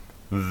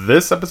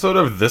This episode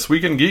of This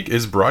Week in Geek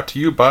is brought to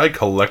you by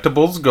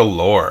Collectibles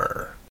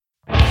Galore.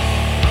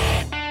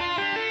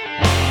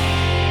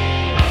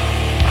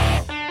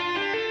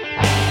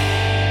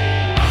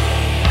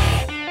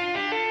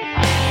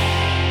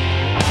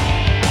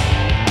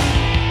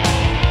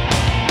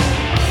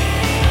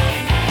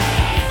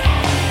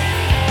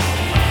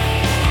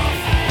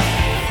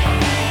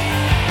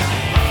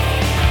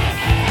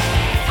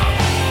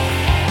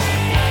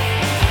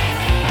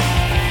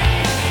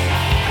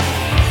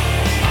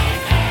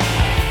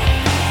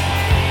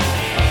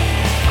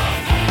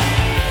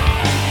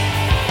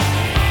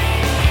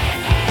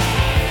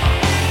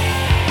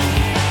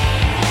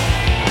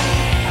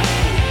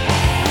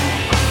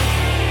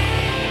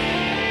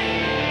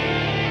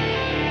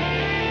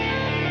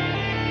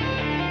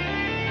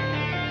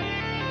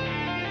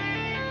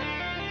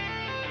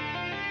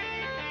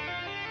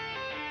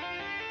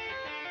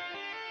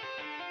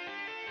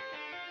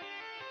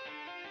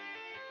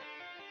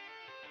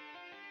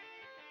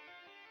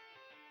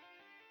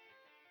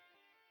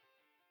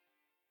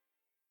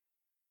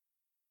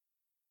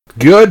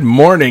 Good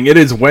morning. It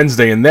is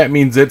Wednesday, and that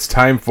means it's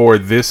time for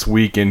This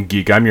Week in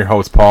Geek. I'm your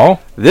host,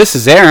 Paul. This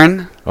is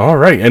Aaron. All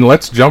right, and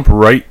let's jump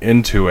right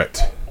into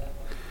it.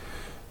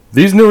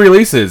 These new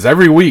releases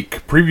every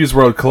week. Previews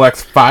World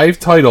collects 5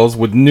 titles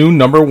with new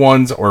number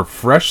ones or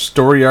fresh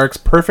story arcs,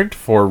 perfect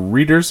for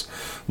readers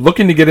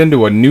looking to get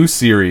into a new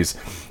series.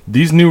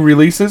 These new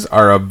releases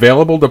are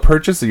available to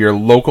purchase at your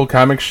local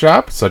comic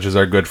shop, such as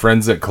our good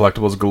friends at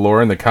Collectibles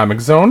Galore and the Comic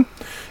Zone,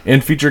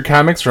 and feature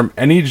comics from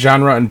any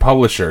genre and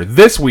publisher.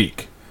 This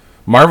week,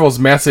 Marvel's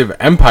massive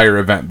Empire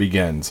event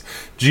begins.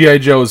 G.I.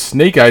 Joe's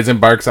Snake Eyes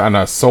embarks on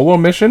a solo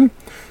mission.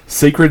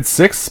 Sacred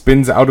Six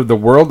spins out of the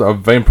world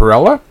of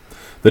Vampirella.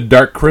 The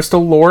Dark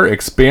Crystal lore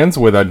expands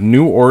with a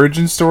new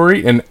origin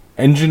story, and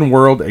Engine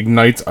World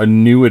ignites a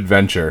new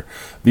adventure.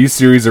 These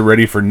series are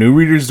ready for new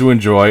readers to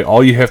enjoy.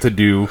 All you have to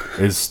do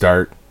is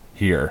start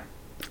here.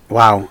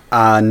 Wow,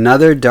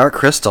 another Dark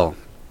Crystal.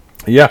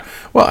 Yeah,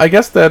 well, I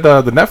guess that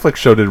the Netflix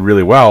show did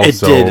really well. It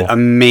did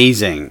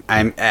amazing.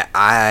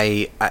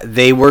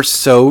 They were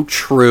so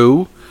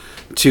true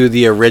to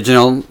the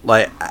original.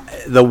 Like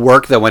the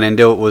work that went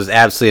into it was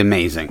absolutely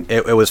amazing.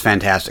 It was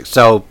fantastic.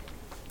 So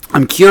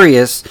I'm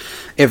curious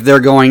if the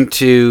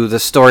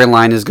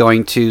storyline is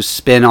going to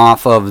spin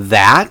off of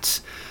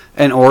that,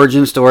 an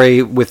origin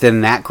story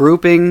within that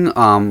grouping,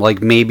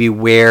 like maybe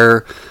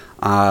where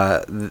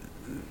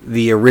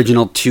the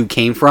original 2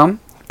 came from.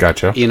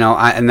 Gotcha.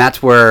 And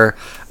that's where,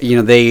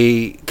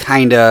 they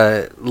kind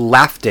of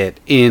left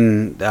it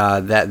in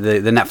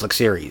the Netflix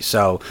series.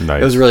 So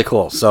nice. It was really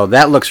cool. So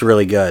that looks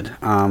really good.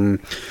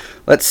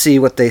 Let's see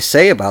what they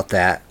say about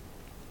that.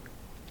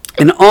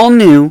 An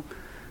all-new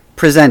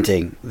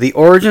presenting the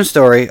origin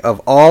story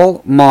of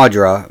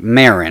All-Maudra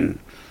Merrin,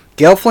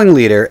 Gelfling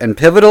leader and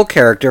pivotal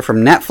character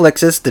from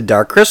Netflix's The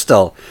Dark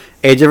Crystal,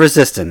 Age of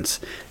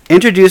Resistance.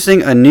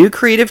 Introducing a new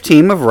creative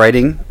team of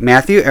writing,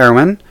 Matthew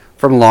Erwin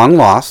from Long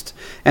Lost,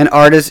 and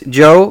artist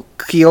Joe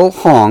Kiel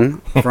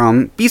Hong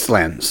from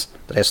Beastlands.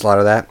 Did I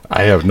slaughter that?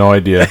 I have no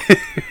idea.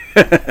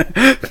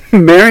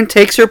 Merrin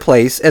takes her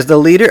place as the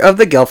leader of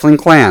the Gelfling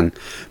clan,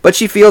 but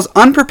she feels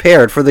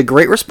unprepared for the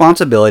great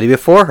responsibility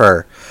before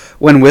her.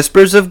 When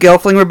whispers of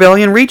Gelfling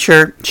rebellion reach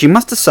her, she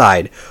must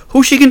decide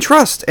who she can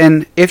trust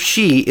and if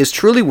she is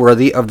truly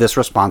worthy of this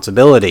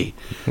responsibility.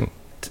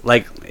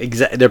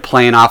 They're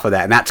playing off of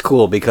that, and that's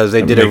cool because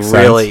they did it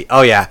really sense.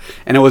 Oh yeah,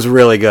 and it was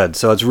really good.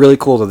 So it's really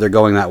cool that they're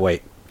going that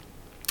way.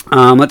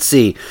 Let's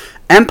see.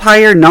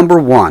 Empire number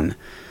 1.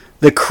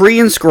 The Kree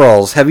and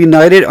Skrulls have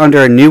united under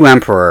a new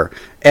emperor,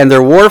 and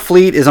their war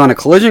fleet is on a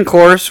collision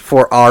course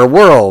for our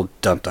world.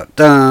 Dun dun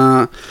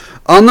dun.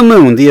 On the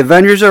moon, the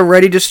Avengers are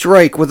ready to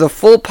strike with the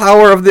full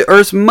power of the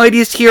Earth's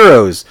mightiest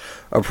heroes.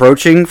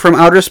 Approaching from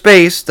outer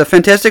space, the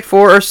Fantastic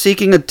Four are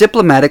seeking a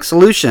diplomatic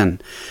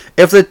solution.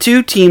 If the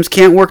 2 teams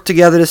can't work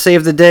together to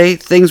save the day,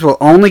 things will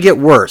only get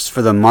worse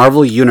for the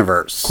Marvel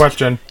Universe.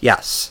 Question.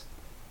 Yes.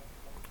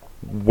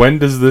 When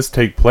does this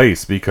take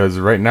place? Because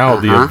right now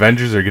the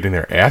Avengers are getting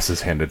their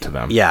asses handed to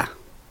them. Yeah.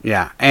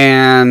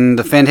 And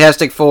the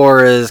Fantastic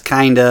Four is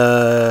kind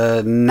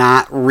of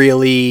not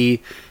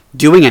really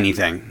doing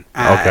anything.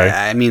 Okay.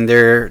 I mean,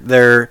 they're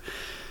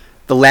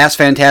the last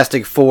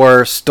Fantastic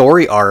Four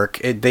story arc.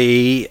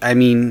 They're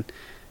kind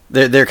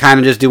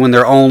of just doing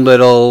their own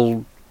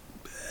little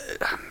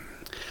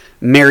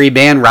Merry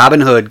Band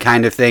Robin Hood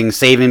kind of thing,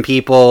 saving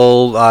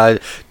people,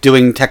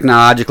 doing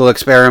technological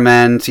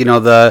experiments.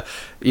 The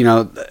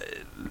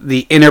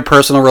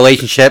interpersonal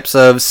relationships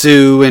of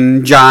Sue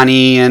and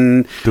Johnny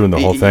and doing the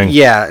whole thing.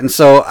 Yeah, and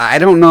so I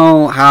don't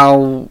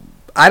know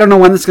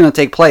when this is going to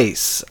take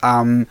place.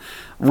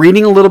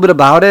 Reading a little bit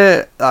about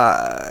it,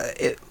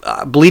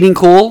 Bleeding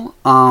Cool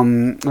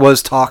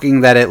was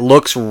talking that it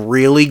looks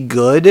really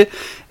good,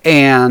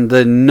 and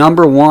the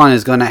number 1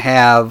 is going to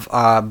have,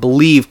 I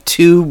believe,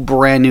 2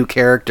 brand new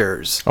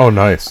characters. Oh,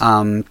 nice.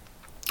 I'm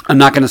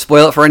not going to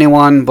spoil it for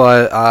anyone,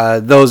 but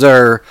those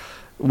are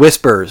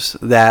whispers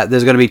that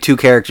there's going to be 2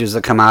 characters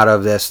that come out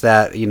of this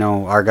that,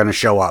 are going to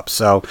show up.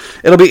 So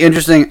it'll be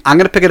interesting. I'm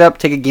going to pick it up,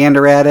 take a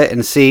gander at it,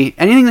 and see.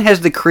 Anything that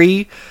has the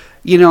Kree,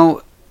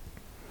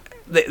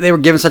 they were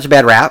given such a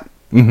bad rap,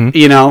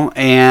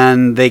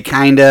 and they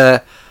kind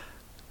of,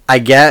 I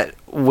get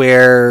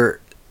where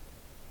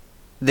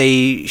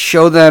they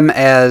show them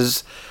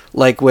as,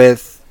 like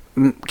with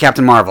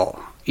Captain Marvel,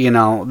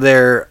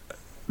 they're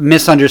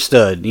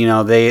misunderstood,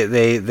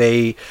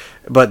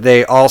 but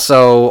they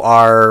also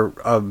are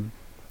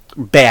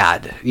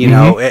bad,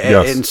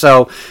 Yes. and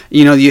so,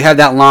 you have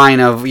that line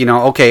of,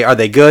 okay, are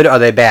they good? Are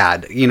they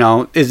bad?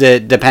 Is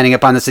it depending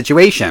upon the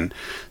situation?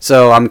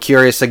 So I'm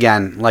curious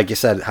again, like you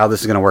said, how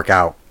this is going to work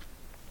out.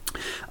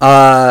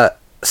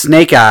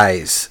 Snake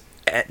Eyes.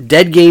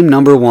 Dead Game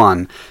number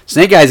 1.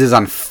 Snake Eyes is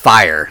on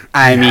fire.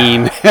 I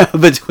mean,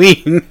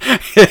 between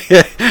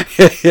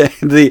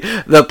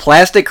the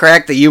plastic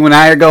crack that you and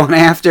I are going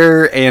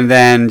after, and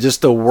then just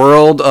the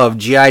world of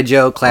G.I.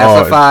 Joe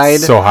Classified.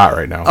 It's so hot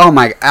right now. Oh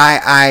my!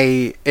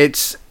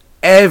 It's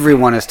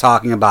everyone is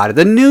talking about it.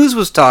 The news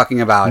was talking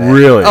about it.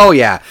 Really? Oh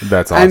yeah.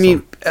 That's awesome. I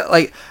mean,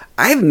 like,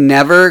 I've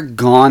never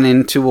gone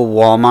into a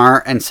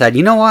Walmart and said,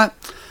 you know what?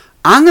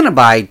 I'm going to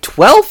buy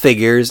 12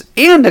 figures,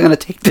 and I'm going to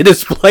take the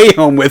display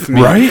home with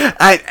me. Right?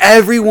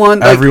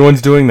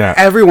 Everyone's doing that.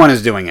 Everyone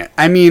is doing it.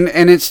 I mean,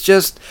 and it's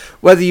just,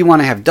 whether you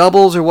want to have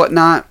doubles or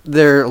whatnot,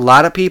 a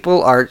lot of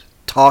people are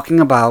talking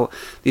about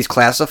these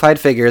classified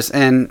figures,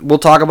 and we'll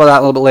talk about that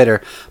a little bit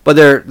later, but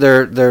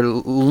they're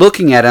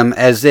looking at them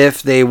as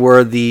if they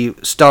were the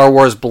Star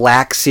Wars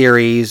Black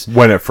Series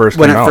when it first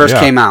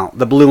came out,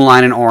 the blue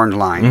line and orange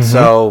line.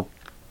 So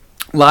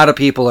a lot of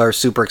people are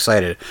super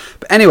excited.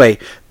 But anyway,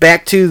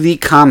 back to the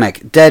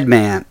comic, Dead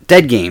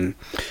Game.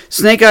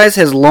 Snake Eyes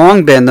has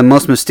long been the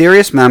most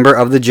mysterious member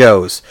of the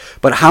Joes,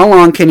 but how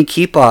long can he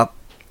keep up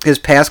his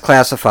past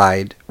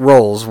classified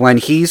roles when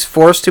he's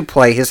forced to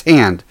play his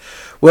hand?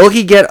 Will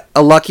he get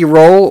a lucky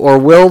roll, or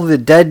will the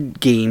Dead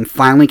Game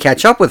finally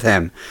catch up with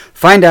him?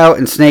 Find out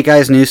in Snake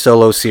Eyes' new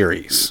solo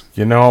series.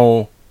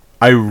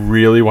 I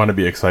really want to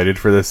be excited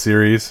for this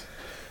series.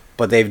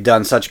 But they've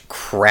done such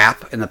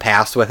crap in the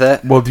past with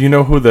it. Well, do you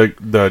know who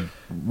the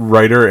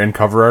writer and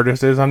cover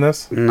artist is on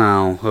this?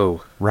 No,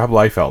 who? Rob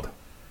Liefeld.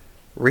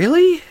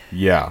 Really?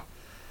 Yeah.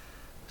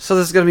 So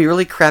this is going to be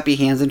really crappy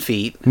hands and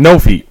feet. No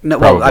feet. No,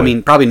 well, I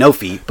mean, probably no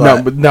feet.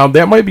 But now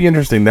that might be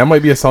interesting. That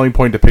might be a selling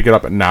point to pick it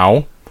up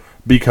now,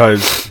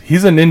 because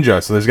he's a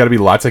ninja, so there's got to be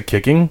lots of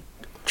kicking.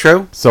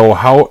 True. So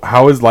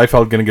how is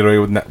Liefeld going to get away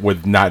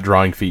with not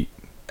drawing feet?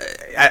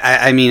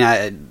 I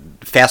mean,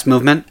 fast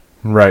movement.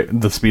 Right,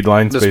 the speed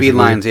lines. Speed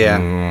lines, yeah.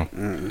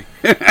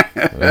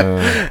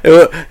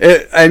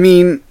 I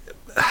mean,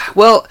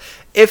 well,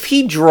 if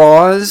he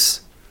draws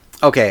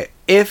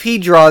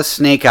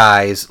Snake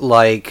Eyes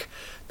like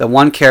the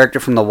one character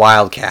from the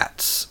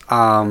Wildcats.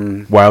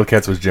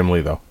 Wildcats was Jim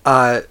Lee, though.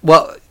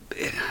 Well,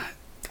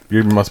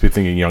 you must be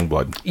thinking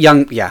Youngblood.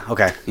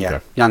 Youngblood.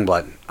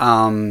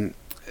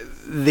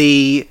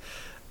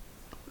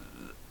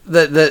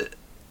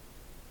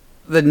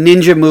 The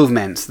ninja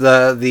movements,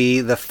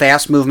 the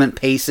fast movement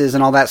paces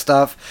and all that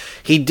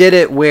stuff. He did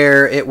it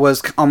where it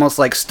was almost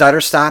like stutter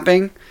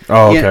stopping.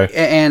 Oh, okay.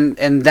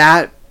 And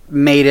that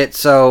made it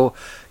so,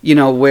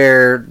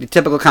 where the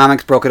typical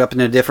comics broke it up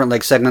into different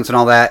like segments and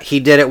all that. He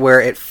did it where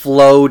it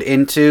flowed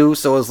into,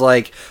 so it was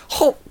like,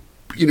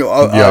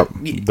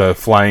 the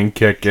flying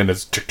kick and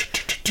it's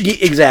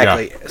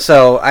exactly. Yeah.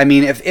 So I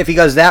mean, if he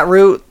goes that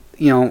route,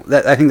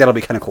 I think that'll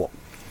be kind of cool.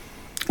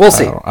 We'll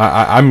see.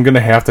 I'm going to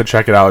have to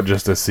check it out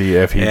just to see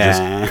if he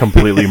just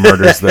completely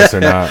murders this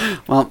or not.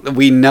 Well,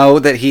 we know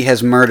that he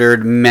has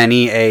murdered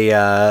many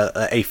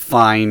a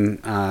fine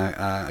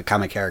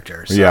comic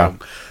character. So. Yeah.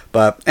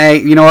 But,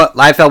 hey, you know what?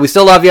 Liefeld, we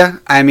still love you.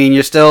 I mean,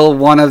 you're still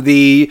one of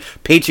the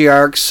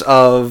patriarchs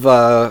of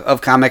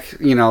comic,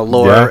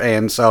 lore. Yeah.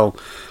 And so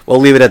we'll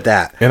leave it at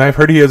that. And I've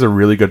heard he has a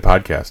really good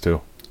podcast,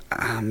 too.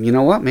 You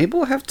know what? Maybe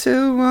we'll have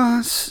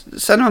to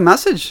send him a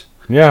message.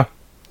 Yeah.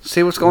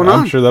 See what's going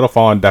on. I'm sure that'll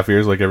fall on deaf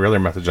ears like every other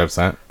message I've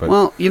sent. But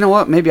well, you know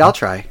what? Maybe I'll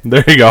try.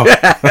 There you go.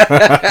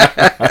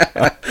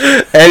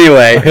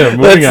 Anyway,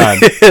 moving on.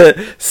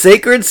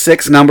 Sacred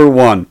 6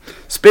 #1.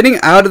 Spinning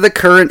out of the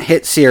current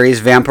hit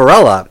series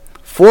Vampirella,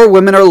 4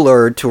 women are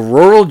lured to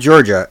rural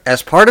Georgia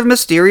as part of a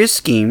mysterious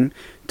scheme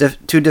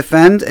to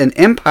defend an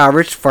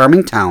impoverished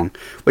farming town,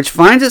 which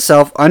finds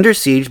itself under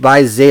siege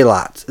by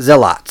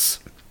zealots.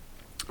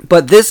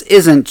 But this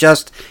isn't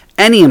just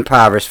any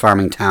impoverished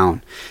farming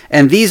town,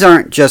 and these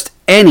aren't just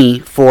any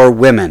 4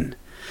 women.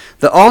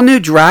 The all-new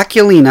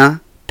Draculina,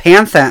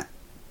 Pantha,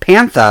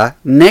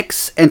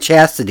 Nyx, and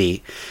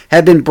Chastity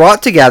have been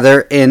brought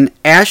together in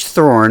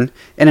Ashthorne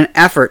in an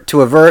effort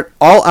to avert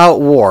all-out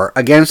war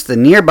against the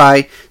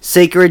nearby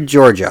Sacred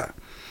Georgia.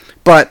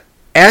 But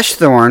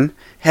Ashthorne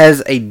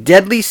has a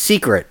deadly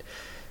secret.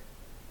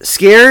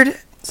 Sacred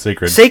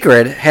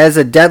has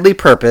a deadly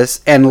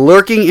purpose, and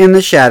lurking in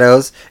the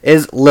shadows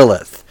is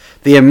Lilith,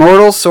 the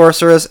immortal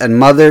sorceress and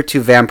mother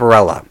to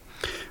Vampirella.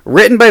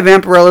 Written by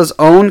Vampirella's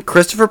own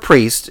Christopher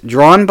Priest,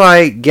 drawn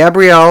by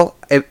Gabrielle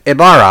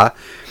Ibarra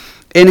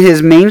in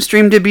his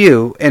mainstream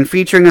debut and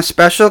featuring a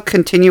special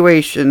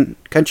contribution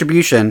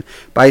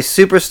by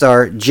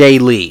superstar Jay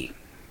Lee.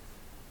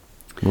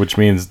 Which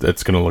means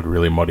it's going to look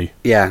really muddy.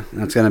 Yeah,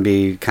 it's going to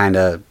be kind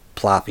of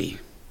ploppy.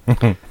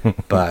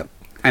 But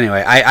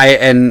anyway,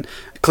 and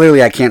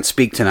clearly I can't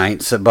speak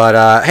tonight,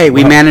 but hey,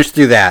 we managed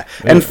through that.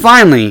 Yeah. And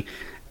finally,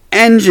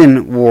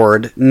 Engine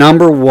Ward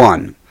number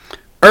 1.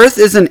 Earth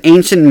is an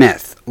ancient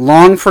myth,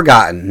 long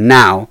forgotten.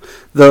 Now,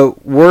 the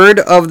word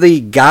of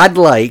the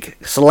godlike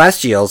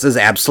celestials is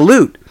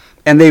absolute,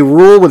 and they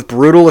rule with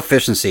brutal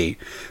efficiency.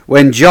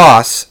 When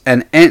Joss,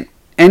 an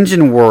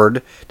Engine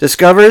Ward,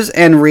 discovers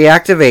and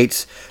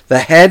reactivates the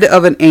head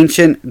of an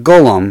ancient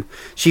golem,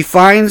 she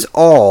finds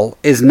all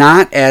is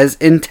not as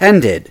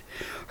intended.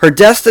 Her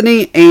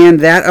destiny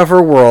and that of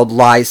her world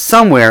lies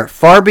somewhere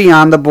far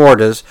beyond the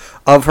borders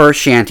of her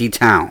shanty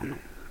town.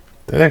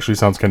 That actually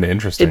sounds kind of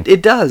interesting.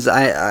 It does.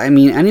 I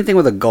mean, anything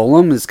with a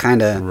golem is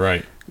kind of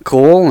right.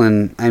 Cool,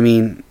 and I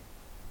mean,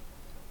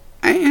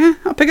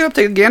 I'll pick it up,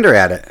 take a gander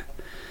at it.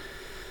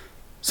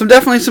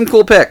 Definitely some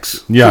cool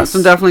picks. Yes.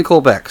 Some definitely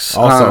cool picks.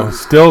 Also,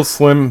 still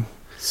slim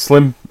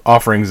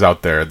offerings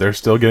out there. They're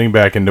still getting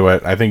back into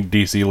it. I think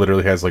DC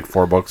literally has like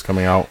 4 books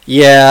coming out.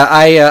 Yeah,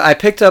 I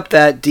picked up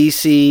that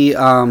DC.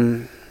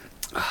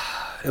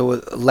 It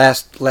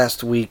was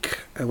last week.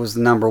 It was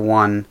the number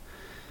 1.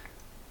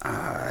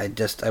 I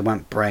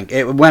went blank.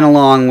 It went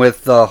along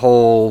with the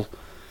whole.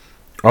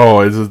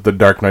 Oh, is it the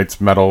Dark Knight's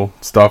Metal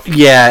stuff?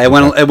 Yeah, it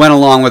went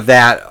along with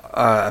that.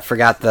 I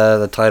forgot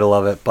the title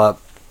of it, but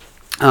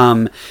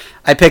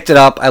I picked it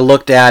up. I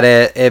looked at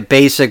it. It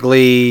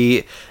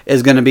basically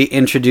is going to be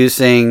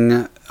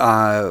introducing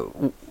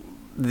the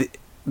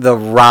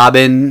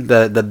Robin,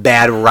 the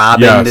bad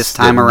Robin this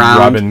time around.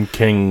 Robin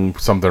King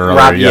something or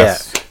other.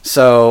 Yes. Yeah.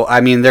 So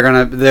I mean,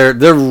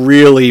 they're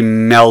really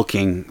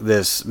milking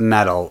this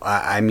metal.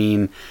 I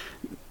mean,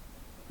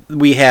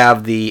 we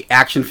have the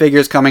action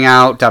figures coming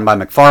out done by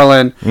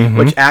McFarlane,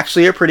 which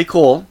actually are pretty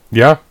cool.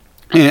 Yeah.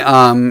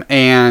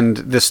 And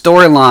the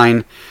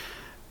storyline,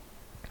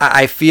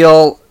 I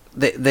feel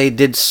they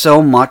did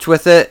so much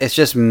with it. It's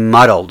just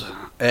muddled.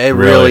 It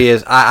really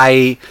is.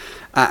 I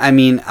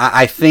mean,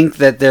 I think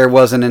that there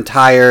was an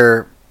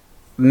entire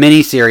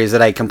miniseries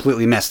that I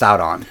completely missed out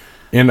on.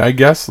 And I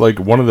guess like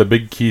one of the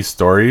big key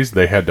stories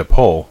they had to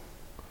pull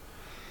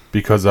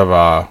because of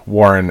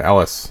Warren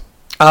Ellis.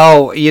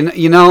 Oh,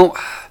 you know,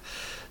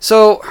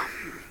 so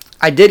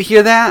I did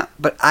hear that,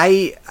 but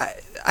I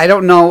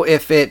don't know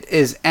if it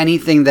is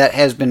anything that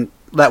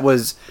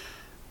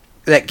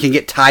that can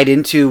get tied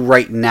into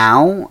right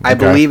now. Okay. I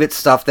believe it's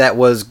stuff that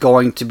was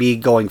going to be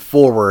going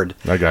forward.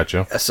 I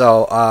gotcha.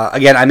 So,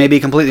 again, I may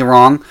be completely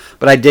wrong,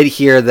 but I did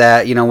hear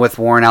that, with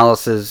Warren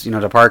Ellis's,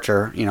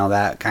 departure,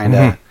 that kind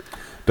of...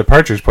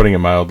 Departure's putting it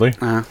mildly.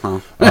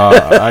 Well.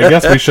 I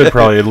guess we should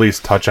probably at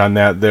least touch on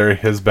that. There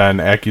has been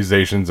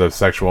accusations of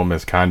sexual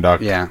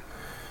misconduct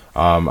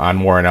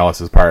on Warren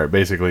Ellis's part.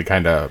 Basically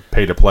kind of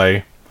pay to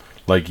play.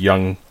 Like I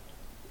don't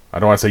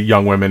want to say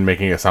young women,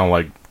 making it sound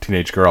like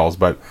teenage girls,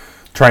 but...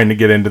 trying to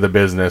get into the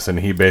business, and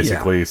he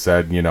basically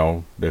said,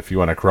 if you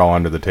want to crawl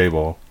under the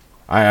table.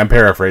 I'm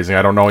paraphrasing.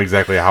 I don't know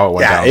exactly how it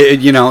went down.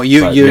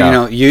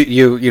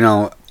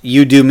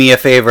 You do me a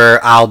favor,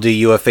 I'll do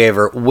you a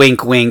favor.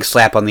 Wink, wink,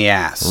 slap on the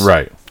ass.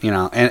 Right.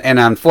 And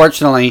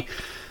unfortunately,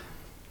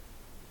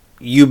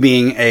 you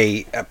being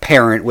a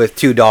parent with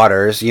 2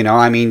 daughters, you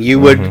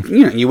would,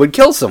 you would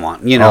kill someone,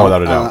 Oh,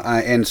 without a doubt.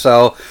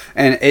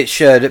 And it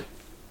should,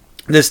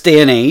 this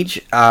day and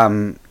age,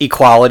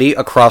 equality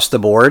across the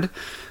board.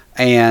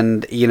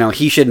 And,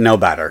 he should know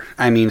better.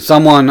 I mean,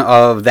 someone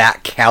of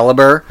that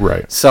caliber,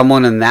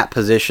 someone in that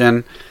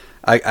position,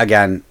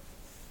 again,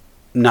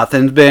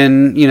 nothing's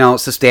been,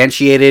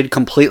 substantiated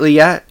completely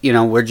yet.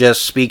 We're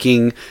just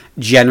speaking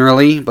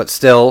generally, but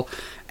still,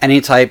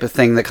 any type of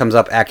thing that comes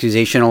up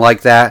accusational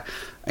like that,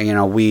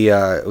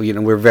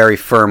 we're very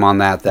firm on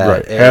that.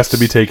 That it has to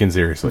be taken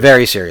seriously.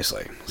 Very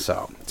seriously.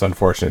 So it's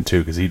unfortunate, too,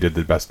 because he did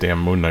the best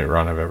damn Moon Knight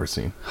run I've ever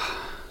seen.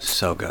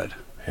 So good.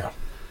 Yeah.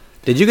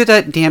 Did you get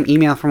that damn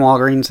email from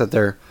Walgreens that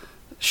they're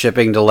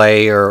shipping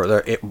delay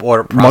or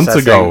order processing? Months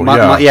ago,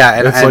 yeah.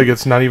 And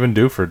it's not even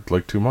due for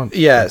like 2 months.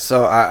 Yeah,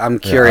 so I'm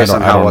curious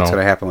on what's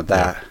going to happen with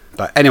that. Yeah.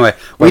 But anyway,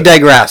 we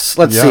digress.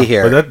 Let's see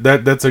here.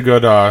 But that's a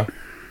good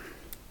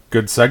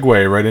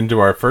segue right into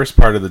our first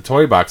part of the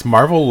toy box.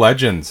 Marvel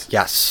Legends.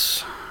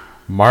 Yes.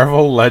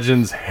 Marvel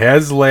Legends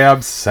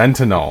HasLab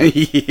Sentinel.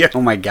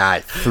 Oh my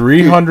God.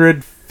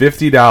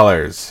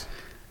 $350.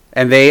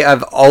 And they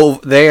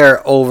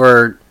are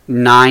over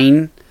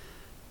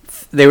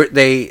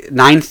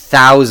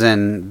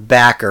 9,000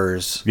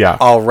 backers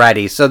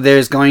already. So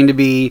there's going to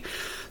be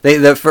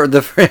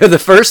the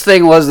first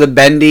thing was the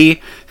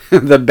bendy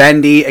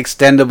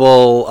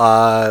extendable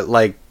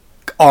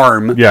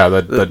arm. Yeah,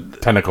 the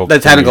tentacle. The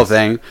tentacle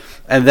thing,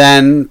 and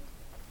then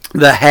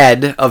the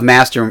head of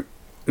Master Mold.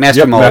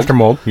 Master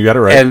Mold. You got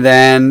it right. And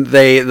then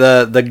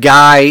the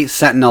guy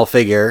Sentinel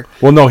figure.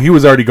 Well, no, he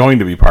was already going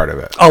to be part of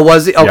it. Oh,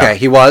 was he? Okay,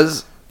 he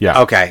was. Yeah.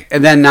 Okay,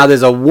 and then now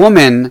there's a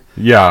woman.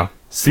 Yeah.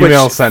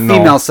 Female Sentinel.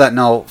 Female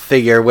Sentinel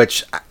figure,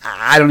 which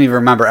I don't even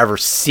remember ever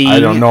seeing. I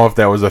don't know if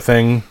that was a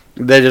thing.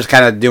 They're just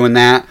kind of doing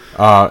that.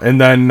 And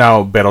then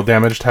now battle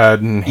damaged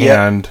head and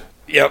hand.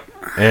 Yep.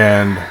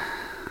 And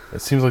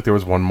it seems like there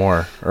was one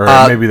more, or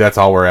maybe that's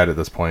all we're at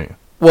this point.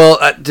 Well,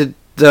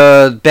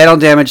 the battle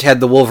damage had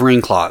the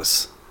Wolverine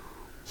claws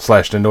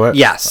Slashed into it.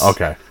 Yes.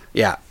 Okay.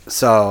 Yeah.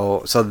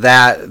 So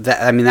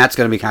that I mean that's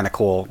going to be kind of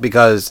cool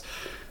because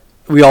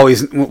we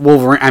always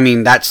Wolverine. I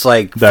mean that's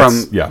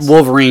from yes.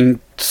 Wolverine.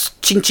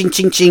 Chink chink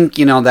chink chink.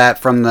 You know that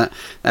from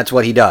that's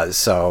what he does.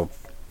 So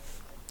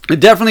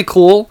definitely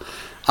cool.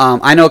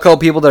 I know a couple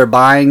people that are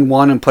buying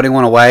one and putting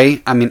one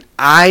away. I mean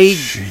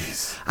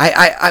Jeez.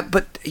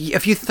 but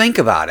if you think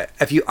about it,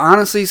 if you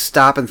honestly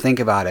stop and think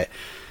about it,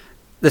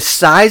 the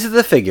size of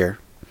the figure,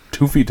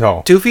 2 feet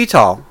tall. 2 feet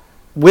tall,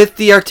 with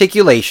the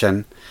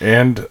articulation.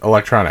 And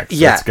electronics.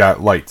 Yeah. It's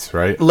got lights,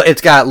 right?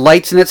 It's got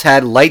lights in its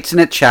head, lights in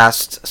its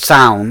chest,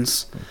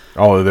 sounds.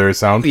 Oh, there is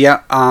sound?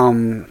 Yeah.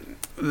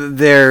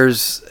 They're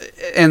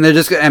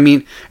just, I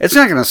mean, it's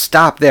not going to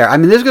stop there. I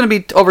mean, there's going to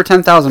be over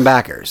 10,000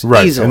 backers.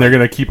 Right. Easily. And they're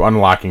going to keep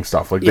unlocking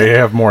stuff. Like, they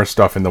have more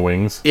stuff in the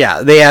wings.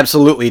 Yeah, they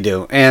absolutely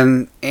do.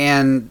 And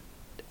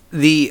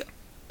the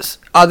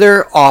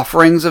other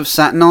offerings of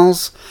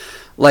Sentinels,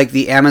 like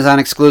the Amazon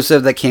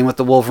exclusive that came with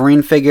the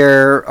Wolverine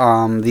figure,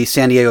 the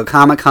San Diego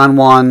Comic-Con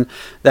one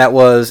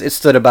it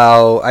stood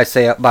about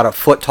a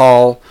foot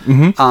tall.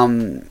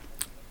 Mm-hmm.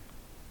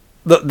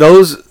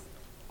 Those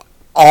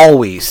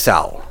always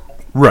sell.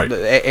 Right.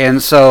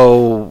 And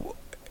so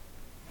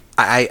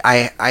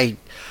I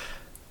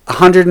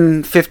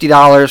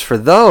 $150 for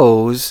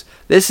those.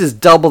 This is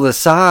double the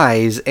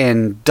size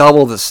and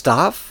double the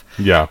stuff.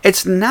 Yeah.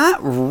 It's not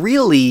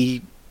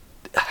really...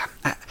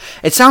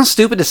 It sounds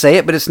stupid to say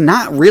it, but it's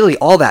not really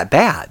all that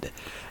bad.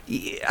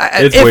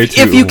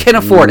 If you can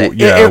afford it.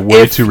 Yeah,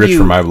 way too rich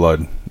for my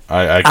blood.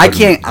 I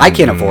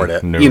can't afford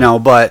it. No. You know,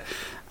 but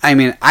I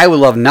mean, I would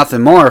love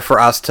nothing more for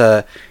us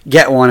to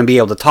get one and be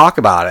able to talk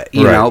about it.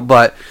 You know,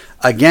 but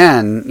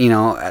again, you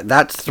know,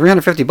 that's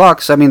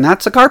 $350. I mean,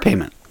 that's a car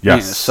payment. Yes.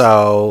 You know,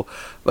 so,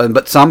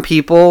 but some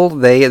people,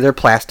 their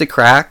plastic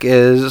crack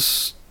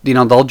is, you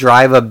know, they'll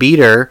drive a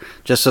beater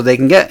just so they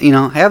can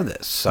have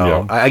this.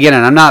 So again,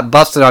 and I'm not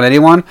busted on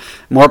anyone.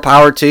 More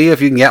power to you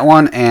if you can get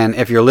one. And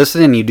if you're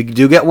listening and you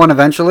do get one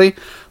eventually,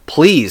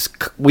 please,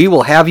 we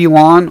will have you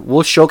on.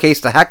 We'll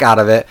showcase the heck out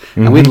of it,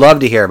 and we'd love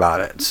to hear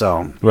about it.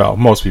 So, well,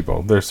 most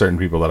people. There's certain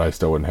people that I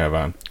still wouldn't have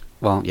on.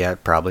 Well, yeah,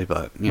 probably,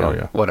 but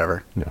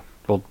whatever. Yeah.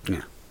 Well,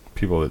 yeah.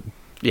 People that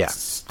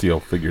steal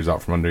figures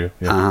out from under you.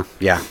 Yeah.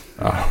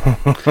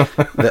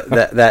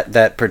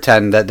 that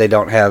pretend that they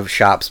don't have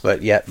shops,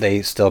 but yet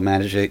they still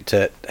manage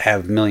to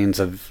have millions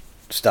of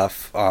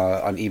stuff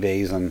on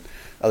eBay's and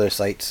other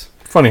sites.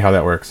 Funny how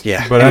that works.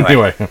 Yeah. But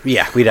anyway.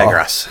 Yeah, we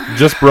digress.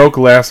 Just broke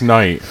last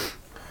night.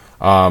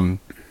 The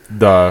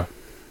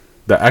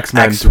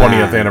X-Men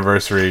 20th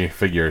anniversary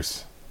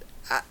figures.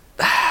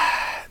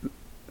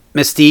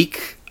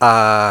 Mystique.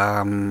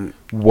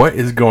 What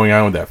is going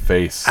on with that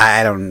face?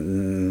 I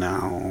don't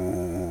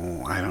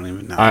know. I don't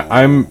even know.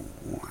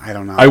 I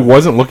don't know. I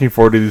wasn't looking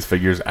forward to these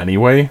figures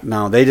anyway.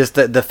 No, they just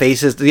the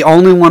faces. The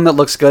only one that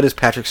looks good is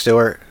Patrick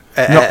Stewart.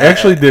 No,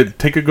 actually,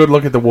 take a good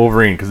look at the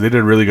Wolverine because they did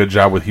a really good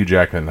job with Hugh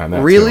Jackman on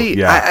that. Really? Too.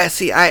 Yeah. I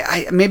see.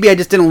 I maybe I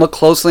just didn't look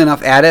closely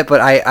enough at it, but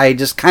I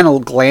just kind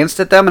of glanced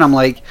at them and I'm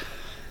like,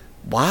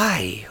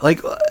 why?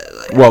 Like,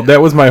 well,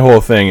 that was my whole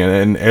thing,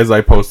 and as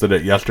I posted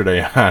it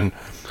yesterday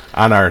on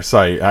our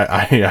site,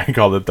 I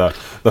called it the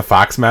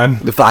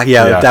Foxman. The Fox,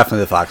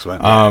 definitely the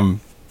Foxman.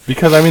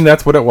 Because I mean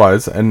that's what it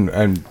was,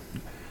 and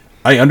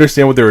I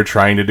understand what they were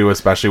trying to do,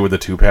 especially with the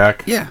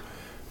 2-pack. Yeah.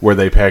 Where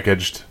they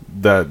packaged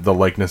the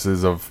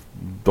likenesses of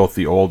both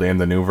the old and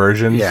the new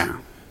versions. Yeah.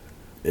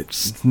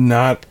 It's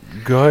not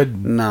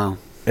good. No.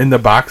 And the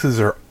boxes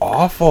are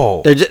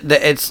awful.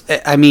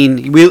 I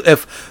mean,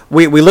 if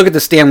we look at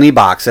the Stan Lee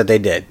box that they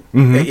did.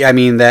 Mm-hmm. I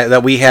mean,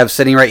 that we have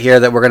sitting right here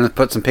that we're going to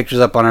put some pictures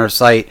up on our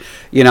site.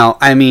 You know,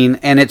 I mean,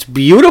 and it's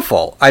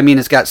beautiful. I mean,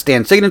 it's got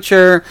Stan's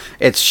signature.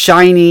 It's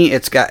shiny.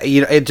 It's got,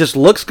 it just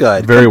looks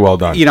good. Very well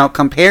done. You know,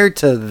 compared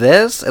to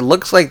this, it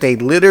looks like they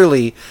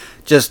literally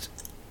just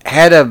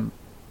had a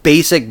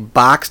basic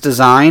box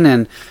design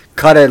and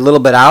cut it a little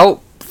bit out,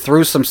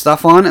 threw some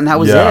stuff on, and that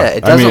was it.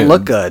 It doesn't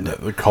look good.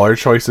 The color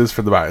choices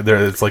for the back,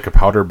 it's like a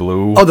powder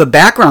blue. Oh, the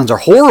backgrounds are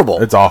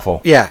horrible. It's awful.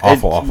 Yeah.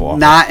 Awful.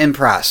 Not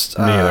impressed,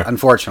 Me either.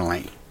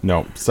 unfortunately.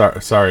 No,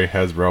 sorry,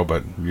 Hasbro,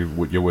 but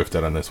you whiffed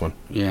it on this one.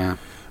 Yeah.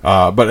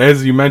 But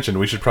as you mentioned,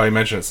 we should probably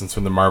mention it since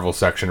we're in the Marvel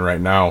section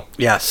right now.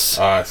 Yes.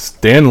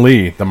 Stan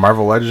Lee, the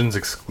Marvel Legends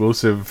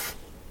exclusive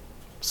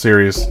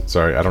series.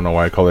 Sorry, I don't know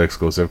why I call it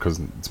exclusive because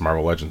it's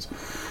Marvel Legends.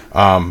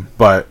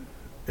 But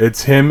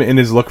it's him in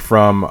his look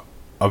from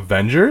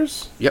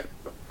Avengers. Yep.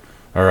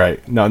 All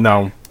right.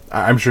 Now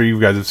I'm sure you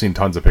guys have seen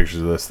tons of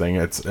pictures of this thing.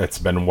 It's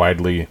been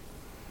widely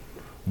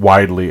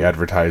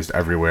advertised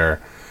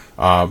everywhere.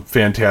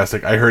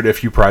 Fantastic. I heard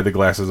if you pry the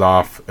glasses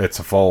off, it's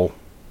a full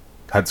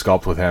head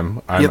sculpt with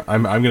him. I'm Yep.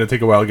 I'm going to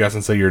take a wild guess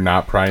and say you're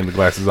not prying the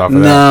glasses off of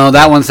that. No,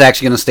 that one's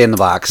actually going to stay in the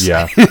box.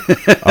 Yeah.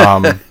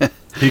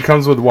 He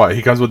comes with what?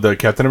 He comes with the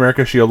Captain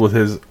America shield with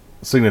his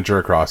signature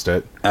across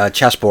it,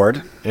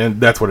 Chessboard. and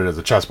that's what it is,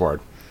 a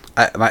chessboard.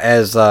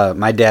 As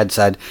my dad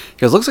said, he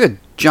goes, looks like a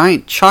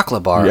giant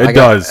chocolate bar. It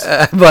does.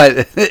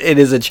 But it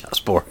is a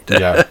chessboard.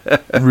 Yeah.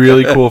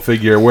 Really cool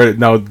figure. Where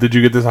now? Did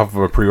you get this off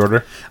of a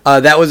pre-order?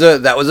 That was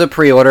a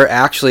pre-order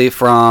actually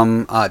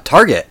from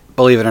Target,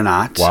 believe it or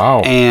not.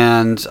 Wow.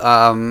 And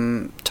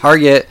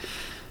Target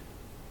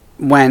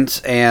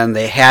went and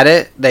they had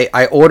it.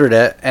 I ordered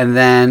it, and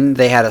then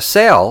they had a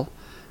sale,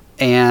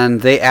 and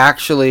they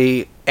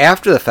actually,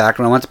 after the fact,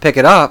 when I went to pick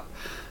it up,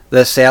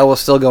 the sale was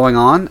still going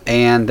on,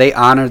 and they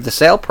honored the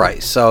sale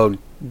price. So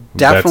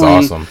definitely,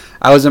 That's awesome.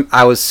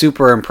 I was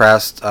super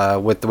impressed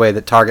with the way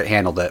that Target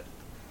handled it.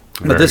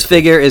 But Very this cool.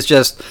 figure is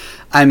just,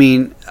 I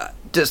mean,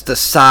 just the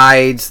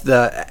sides,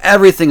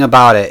 everything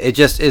about it. It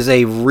just is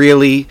a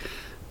really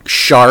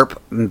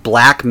sharp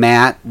black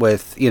matte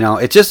with,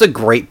 it's just a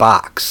great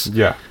box.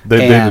 Yeah.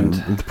 And-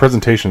 The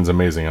presentation's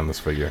amazing on this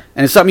figure.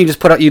 And it's something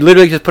you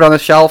literally just put on the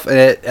shelf,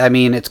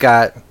 and it's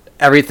got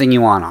everything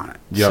you want on it.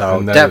 Yep, So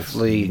and that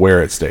definitely is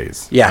where it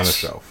stays. yes. On the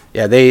shelf.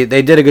 Yeah, they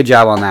did a good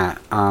job on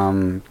that.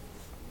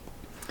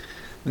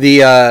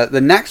 The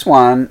next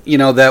one,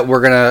 that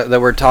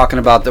we're talking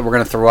about that we're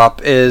gonna throw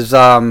up is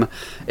done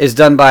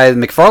by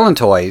McFarlane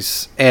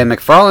Toys, and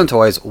McFarlane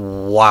Toys,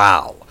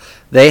 wow,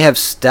 they have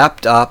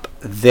stepped up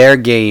their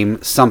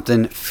game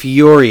something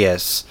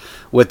furious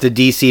with the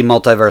DC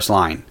Multiverse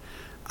line.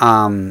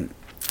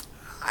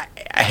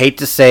 I hate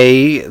to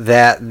say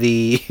that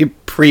the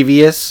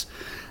previous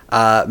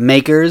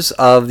makers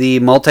of the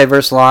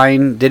Multiverse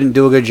line didn't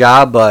do a good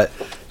job, but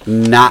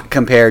not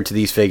compared to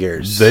these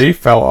figures. They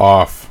fell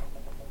off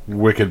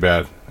wicked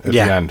bad at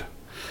Yeah. the end.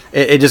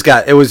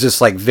 It was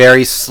just like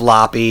very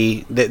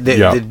sloppy.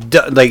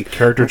 Like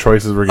Character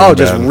choices were getting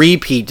just bad.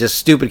 repeat, just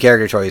stupid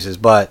character choices.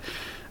 But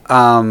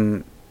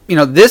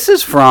this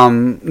is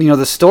from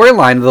the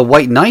storyline of the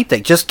White Knight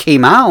that just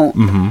came out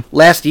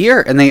last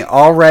year, and they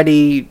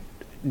already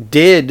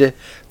did.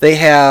 They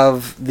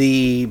have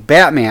the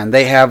Batman,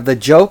 they have the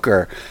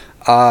Joker,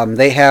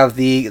 they have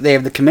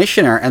the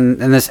Commissioner, and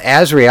this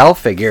Azrael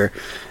figure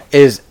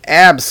is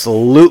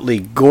absolutely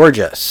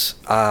gorgeous.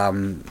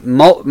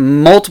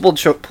 Multiple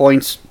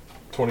points.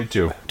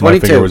 22. My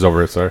 22. finger was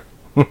over it, sorry.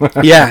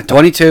 Yeah,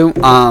 22.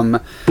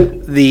 The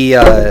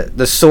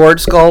sword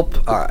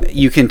sculpt,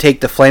 you can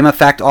take the flame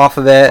effect off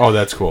of it. Oh,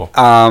 that's cool.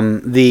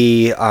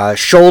 The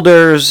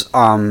shoulders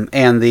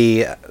and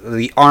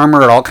the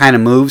armor, it all kind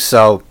of moves.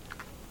 So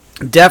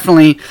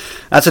definitely,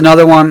 that's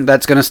another one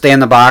that's going to stay in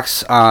the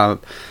box.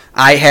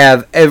 I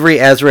have every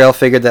Azrael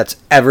figure that's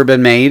ever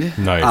been made.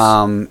 Nice.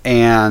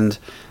 And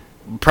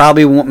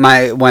probably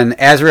when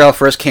Azrael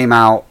first came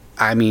out,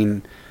 I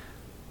mean,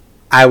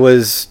 I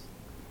was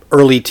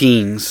early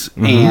teens,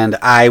 and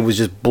I was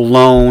just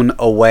blown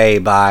away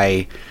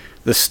by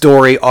the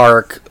story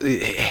arc,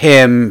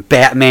 him,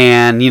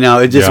 Batman,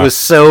 it just was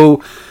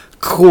so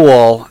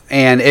cool,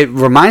 and it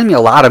reminded me a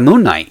lot of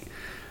Moon Knight.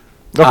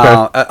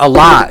 Okay. A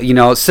lot,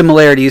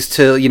 similarities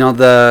to,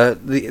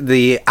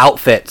 the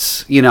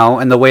outfits,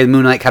 and the way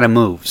Moon Knight kind of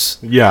moves.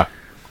 Yeah.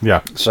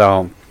 Yeah.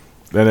 So,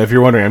 And if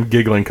you're wondering, I'm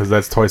giggling because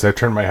that's twice I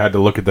turned my head to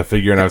look at the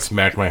figure and I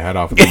smacked my head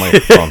off with the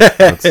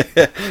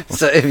microphone.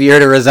 so if you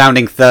heard a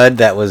resounding thud,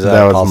 that was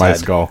Paul's my head.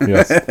 skull.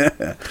 Yes.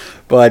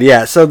 But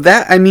yeah, so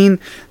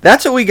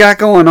that's what we got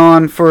going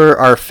on for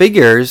our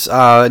figures.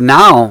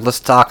 Now let's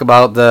talk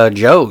about the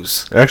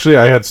Joes. Actually,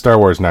 I had Star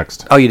Wars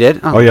next. Oh, you did?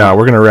 Oh yeah,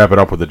 we're gonna wrap it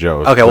up with the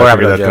Joes. Okay, we'll I wrap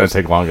it figure up that's with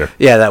gonna take longer.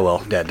 Yeah, that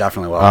will. Yeah,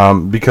 definitely will.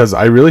 Because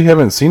I really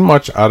haven't seen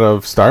much out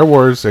of Star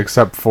Wars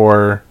except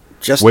for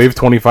Just Wave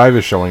 25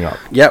 is showing up.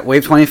 Yeah,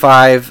 Wave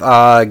 25,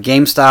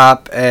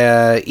 GameStop,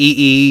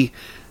 EE.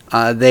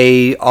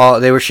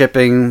 They were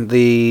shipping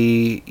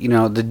the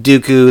the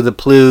Dooku, the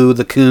Plu,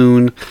 the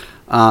Coon,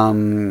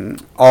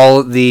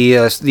 all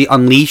the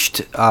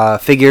Unleashed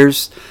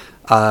figures.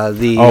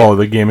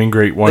 The Gaming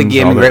Great ones. The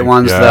Gaming Great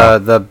ones. Yeah.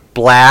 The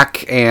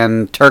black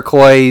and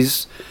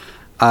turquoise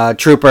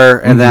trooper,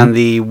 and then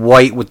the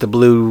white with the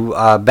blue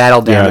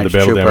battle damage the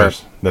battle trooper.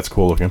 damage. That's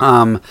cool looking.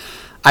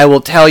 I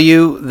will tell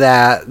you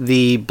that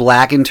the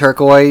black and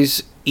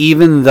turquoise,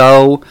 even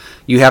though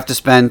you have to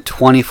spend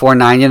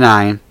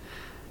 $24.99,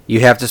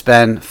 you have to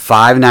spend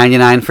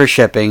 $5.99 for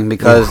shipping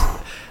because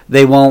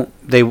they're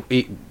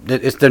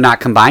not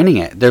combining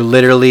it. They're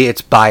literally,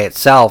 it's by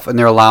itself, and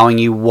they're allowing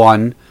you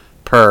one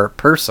per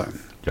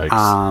person.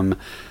 Yikes.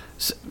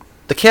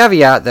 The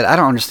caveat that I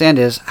don't understand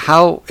is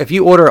how, if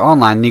you order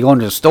online and you go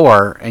into the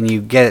store and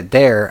you get it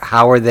there,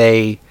 how are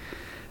they?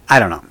 I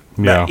don't know.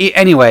 Yeah. But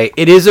anyway,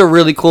 it is a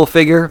really cool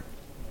figure.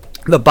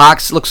 The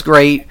box looks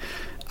great,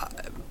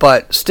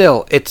 but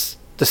still, it's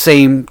the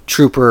same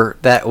trooper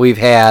that we've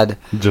had.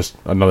 Just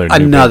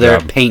another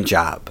paint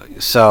job.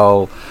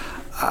 So,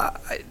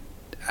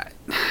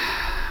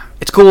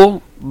 it's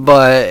cool,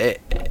 but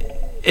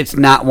it's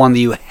not one that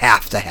you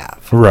have to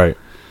have. Right.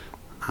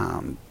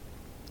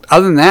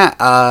 Other than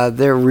that,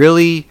 they're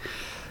really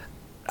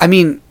I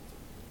mean,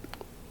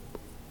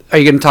 are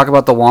you going to talk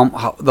about the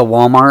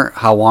Walmart?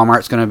 How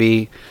Walmart's going to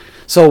be?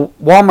 So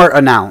Walmart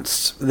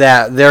announced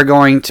that they're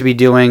going to be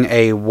doing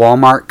a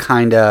Walmart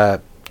kind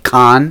of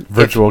con,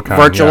 virtual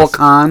yes.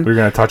 con. We're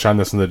going to touch on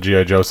this in the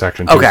G.I. Joe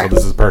section too. Okay. So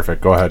this is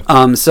perfect. Go ahead.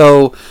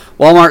 So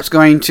Walmart's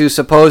going to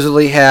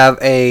supposedly have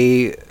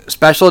a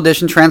special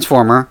edition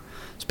Transformer,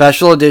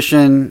 special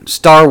edition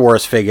Star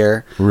Wars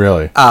figure.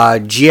 Really?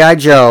 G.I.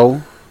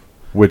 Joe.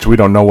 Which we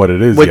don't know what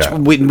it is yet.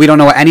 We don't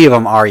know what any of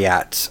them are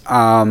yet.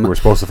 We're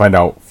supposed to find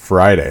out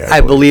Friday.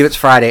 I believe it's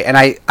Friday, and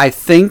I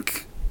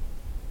think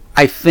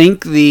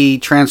the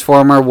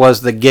Transformer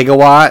was the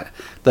Gigawatt,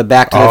 the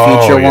Back to the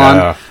Future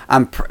one.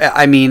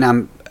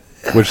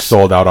 Which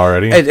sold out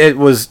already. It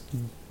was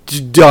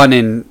done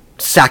in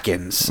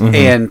seconds,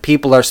 and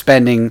people are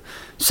spending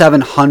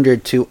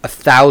 $700 to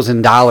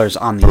 $1,000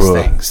 on these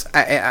things.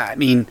 I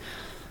mean,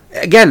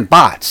 again,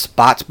 bots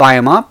buy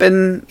them up,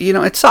 and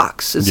it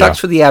sucks. It sucks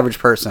for the average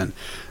person.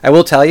 I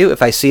will tell you,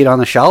 if I see it on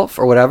the shelf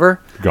or whatever,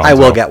 I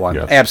will get one.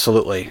 Yes.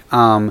 Absolutely.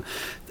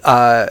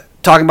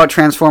 Talking about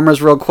Transformers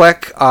real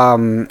quick,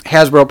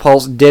 Hasbro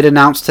Pulse did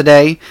announce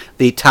today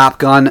the Top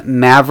Gun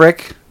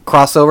Maverick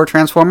crossover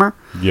Transformer.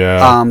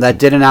 Yeah. That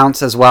did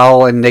announce as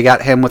well, and they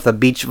got him with a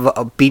beach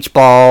ball,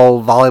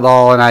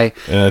 volleyball, and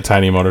a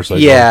tiny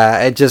motorcycle.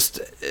 Yeah,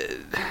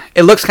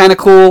 it looks kind of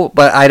cool,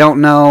 but I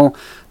don't know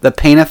the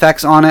paint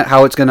effects on it,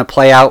 how it's going to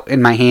play out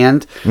in my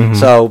hand.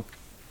 So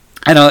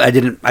I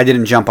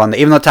didn't jump on that.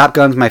 Even though Top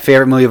Gun's my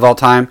favorite movie of all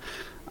time,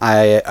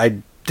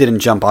 I didn't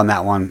jump on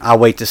that one. I'll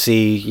wait to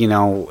see,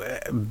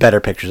 better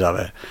pictures of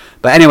it.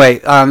 But anyway,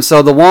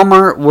 so the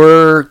Walmart,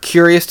 we're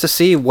curious to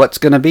see what's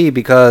going to be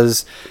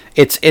because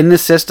it's in the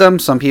system.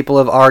 Some people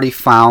have already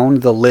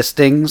found the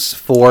listings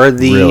for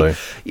the... Really?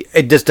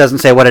 It just doesn't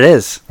say what it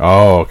is.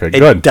 Oh, okay,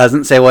 good. It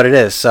doesn't say what it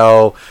is.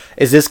 So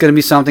is this going to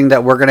be something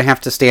that we're going to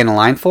have to stand in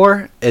line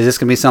for? Is this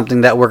going to be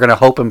something that we're going to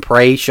hope and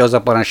pray shows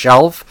up on a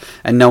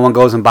shelf and no one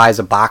goes and buys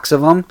a box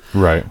of them?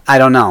 Right. I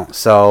don't know.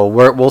 So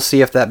we'll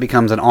see if that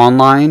becomes an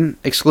online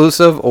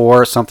exclusive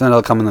or something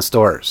that'll come in the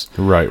stores.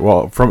 Right.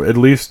 Well, from at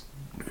least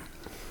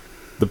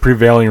the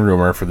prevailing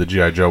rumor for the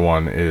G.I. Joe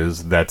one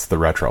is that's the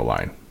retro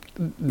line.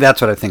 That's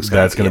what I think.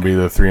 That's going to be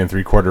the 3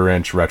 3/4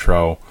 inch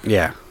retro.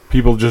 Yeah.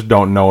 People just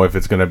don't know if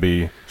it's going to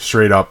be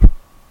straight up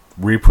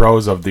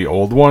repros of the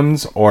old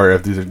ones or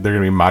if they're going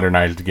to be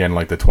modernized again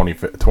like the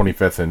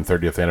 25th and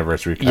 30th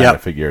anniversary kind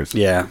of figures.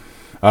 Yeah.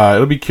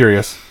 It'll be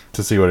curious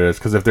to see what it is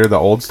because if they're the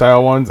old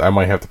style ones, I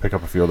might have to pick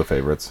up a few of the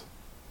favorites.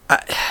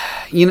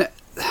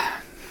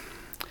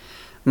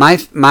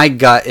 My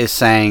gut is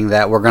saying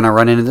that we're going to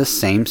run into the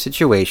same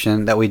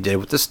situation that we did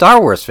with the Star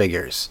Wars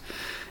figures.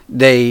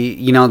 They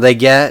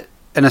get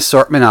an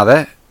assortment of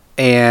it,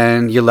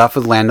 and you're left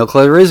with Lando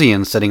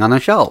Calrissian sitting on the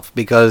shelf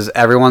because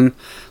everyone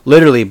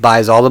literally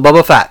buys all the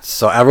Boba Fetts.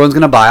 So everyone's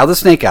going to buy all the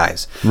Snake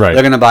Eyes. Right.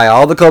 They're going to buy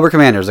all the Cobra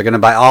Commanders. They're going to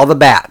buy all the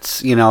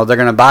Bats. They're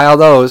going to buy all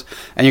those,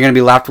 and you're going to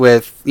be left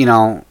with,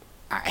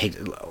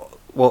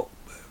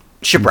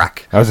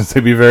 Shipwreck. I was going to say,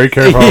 be very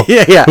careful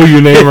yeah. who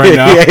you name right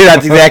now. Yeah,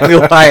 that's exactly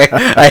why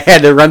I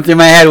had to run through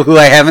my head who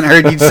I haven't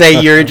heard you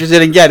say you're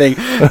interested in getting.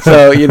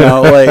 So,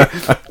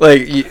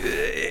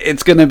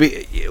 it's going to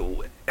be...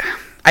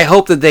 I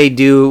hope that they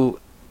do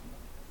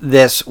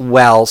this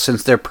well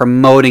since they're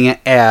promoting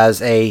it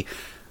as a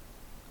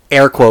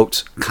air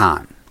quotes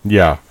con.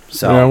 Yeah.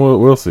 So yeah,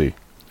 we'll see.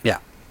 Yeah.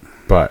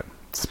 But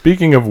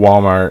speaking of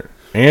Walmart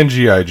and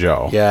G.I.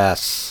 Joe.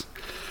 Yes.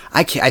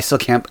 I still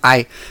can't.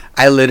 I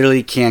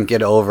literally can't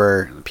get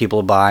over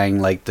people buying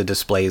like the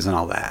displays and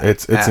all that.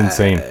 It's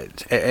insane.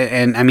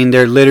 And I mean,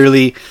 they're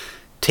literally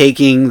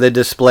taking the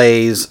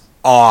displays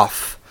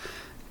off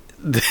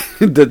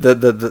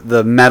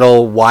the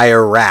metal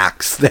wire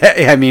racks.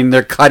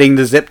 They're cutting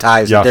the zip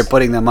ties that they're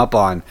putting them up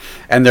on,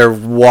 and they're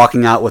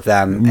walking out with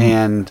them.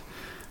 And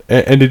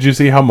did you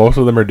see how most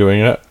of them are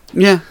doing it?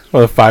 Yeah.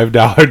 Well, a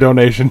 $5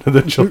 donation to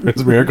the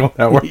Children's Miracle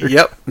Network.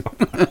 Yep.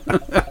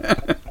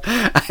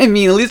 I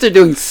mean, at least they're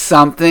doing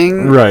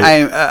something,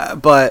 right?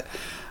 But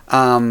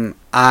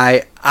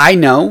I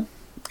know,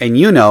 and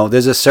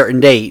there's a certain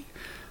date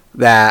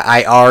that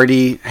I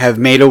already have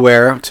made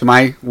aware to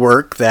my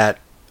work that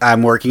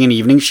I'm working an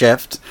evening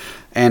shift,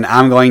 and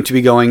I'm going to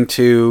be going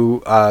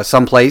to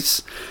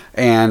someplace,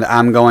 and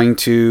I'm going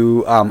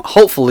to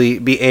hopefully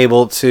be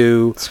able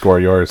to score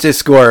yours, to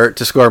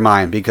score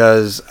mine,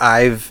 because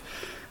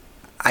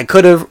I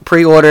could have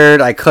pre-ordered,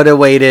 I could have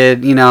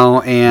waited,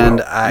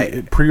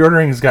 and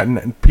pre-ordering has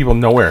gotten people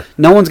nowhere.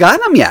 No one's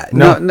gotten them yet.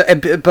 No,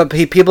 but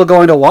people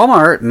going to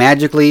Walmart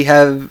magically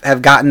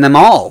have gotten them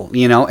all,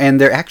 and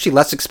they're actually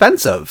less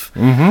expensive.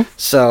 Mm-hmm.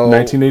 So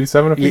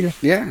 $19.87 a figure.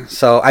 Yeah.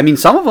 So I mean,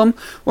 some of them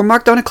were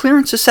marked on a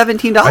clearance to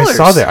 $17. I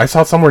saw that. I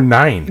saw somewhere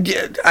 $9.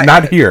 Yeah,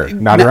 not here.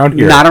 Not around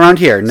here. Not around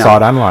here. No. Saw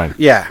it online.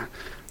 Yeah.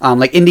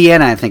 Like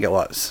Indiana, I think it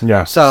was.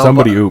 Yeah. So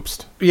somebody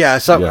oopsed. Yeah.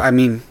 So I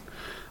mean.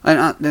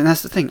 And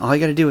that's the thing. All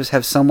you got to do is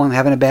have someone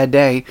having a bad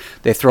day.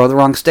 They throw the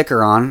wrong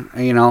sticker on.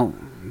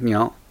 And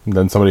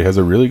then somebody has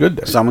a really good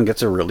day. Someone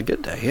gets a really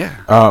good day.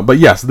 Yeah. But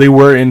yes, they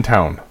were in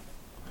town.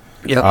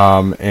 Yep.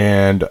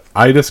 And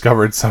I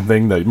discovered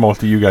something that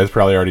most of you guys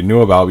probably already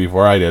knew about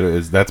before I did.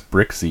 Is that's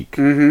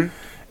BrickSeek,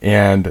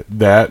 and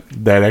that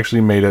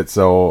actually made it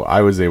so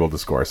I was able to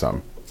score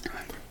some.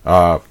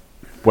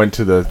 Went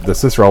to the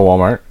Cicero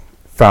Walmart,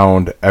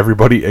 found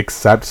everybody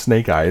except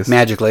Snake Eyes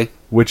Magically.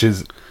 which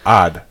is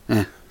odd.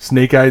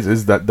 Snake Eyes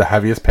is the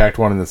heaviest packed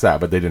one in the set,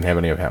 but they didn't have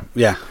any of him.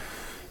 Yeah.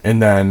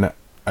 And then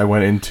I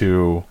went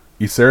into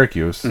East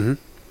Syracuse,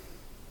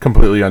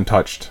 completely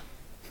untouched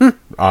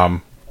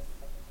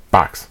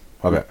box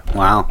of it.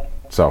 Wow.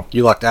 So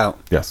You lucked out.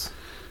 yes,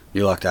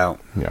 You lucked out.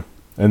 yeah.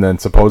 And then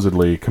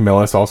supposedly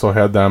Camillus also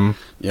had them,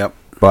 Yep.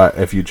 but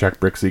if you check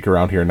BrickSeek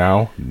around here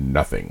now,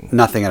 nothing.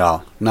 Nothing at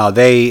all. No,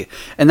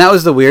 and that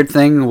was the weird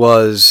thing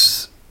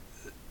was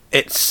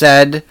it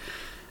said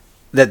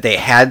that they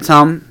had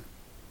some,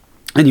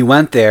 and you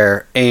went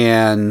there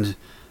and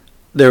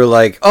they were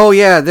like, oh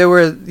yeah, there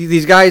were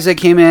these guys that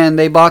came in,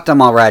 they bought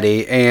them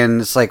already,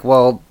 and it's like,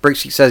 well,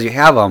 BrickSeek says you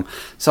have them,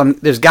 so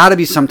there's got to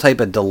be some type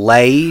of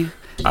delay.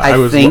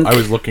 I think I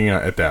was looking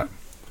at that.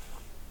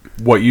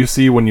 What you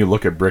see when you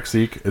look at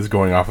BrickSeek is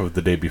going off of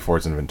the day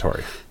before's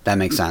inventory. that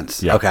makes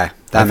sense. Yeah. Okay,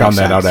 I found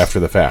that out sense. after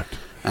the fact.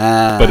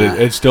 But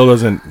it still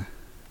doesn't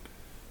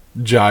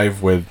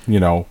jive with,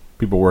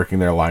 people working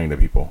there lying to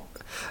people.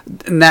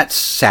 And that's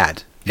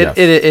sad. Yes.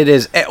 It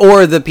is.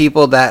 Or the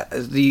people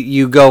that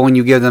you go and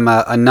you give them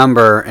a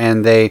number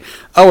and it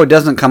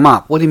doesn't come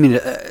up. What do you mean?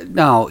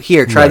 No,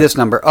 here, try Right. this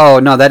number. Oh,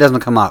 no, that doesn't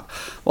come up.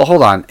 Well,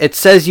 hold on. It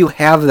says you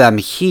have them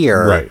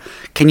here. Right.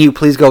 Can you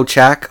please go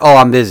check? Oh,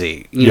 I'm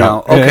busy. You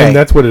know, And- okay. And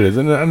that's what it is.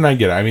 And I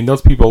get it. I mean,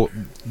 those people,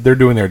 they're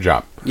doing their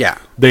job. Yeah.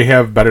 They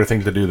have better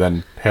things to do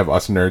than have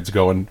us nerds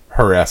go and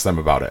harass them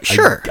about it.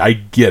 Sure. I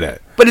get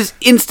it. But it's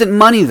instant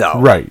money, though.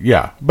 Right,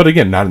 yeah. But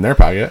again, not in their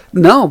pocket.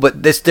 No,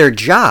 but it's their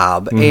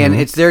job, and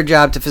it's their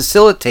job to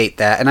facilitate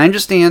that. And I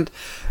understand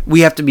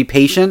we have to be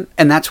patient,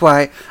 and that's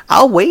why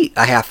I'll wait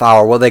a half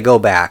hour while they go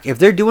back. If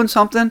they're doing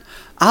something,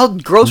 I'll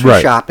grocery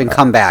Right. shop and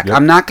come back. Yep.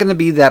 I'm not going to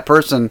be that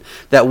person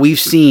that we've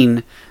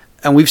seen.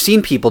 And we've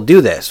seen people do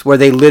this, where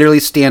they literally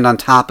stand on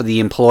top of the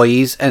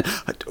employees and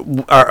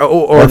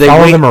or they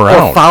follow wait, them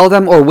around. or follow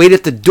them, or wait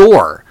at the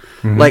door.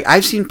 Like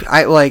I've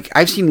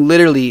seen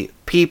literally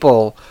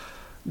people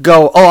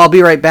go, "Oh, I'll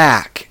be right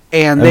back,"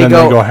 and And they then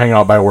go, they go hang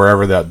out by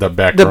wherever the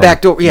back the room.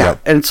 back door, yeah. Yep.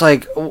 And it's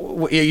like,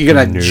 you're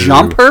gonna No.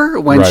 jump her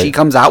when Right. she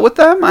comes out with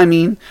them? I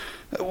mean,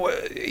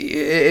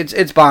 it's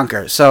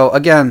bonkers. So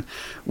again,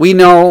 we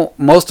know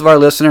most of our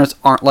listeners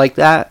aren't like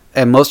that,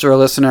 and most of our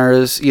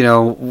listeners,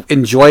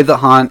 enjoy the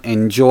hunt,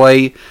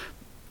 enjoy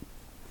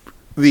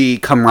the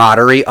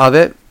camaraderie of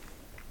it.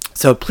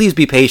 So please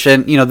be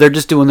patient. They're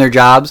just doing their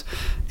jobs,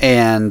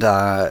 and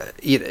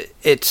it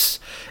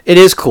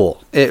is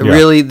cool. It Yeah.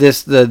 really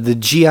the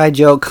GI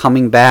Joe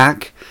coming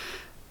back.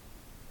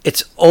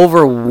 It's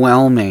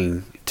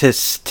overwhelming to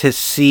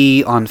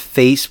see on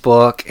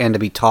Facebook and to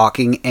be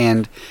talking,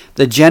 and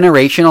the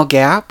generational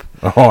gap.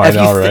 Oh, I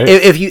know, right?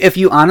 If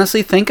you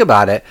honestly think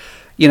about it,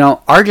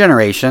 our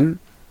generation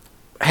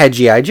had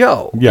G.I.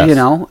 Joe, Yes.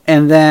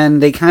 and then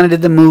they kind of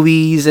did the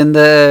movies in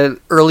the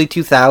early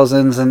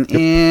 2000s,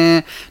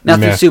 and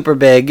nothing Meh. super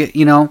big,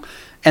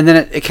 and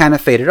then it kind of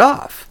faded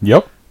off.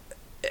 Yep.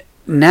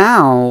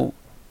 Now,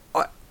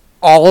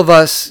 all of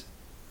us,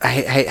 I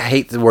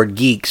hate the word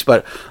geeks,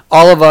 but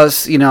all of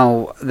us,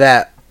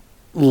 that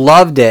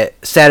loved it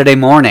Saturday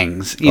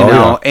mornings,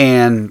 Yeah.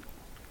 and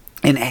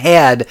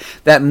had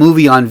that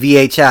movie on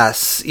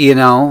VHS,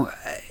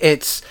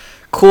 it's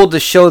cool to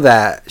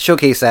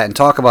showcase that and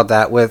talk about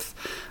that with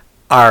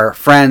our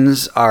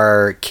friends,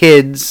 our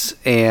kids,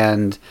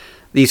 and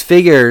these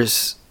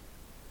figures.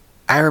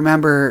 I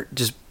remember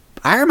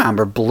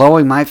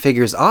blowing my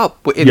figures up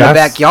in the Yes.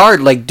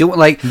 backyard, like doing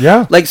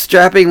like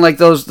strapping like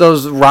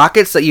those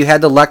rockets that you had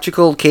the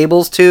electrical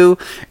cables to,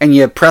 and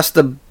you press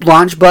the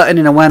launch button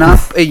and it went up.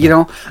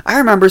 I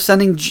remember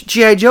sending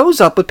GI Joes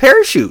up with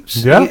parachutes.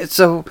 Yeah.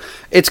 So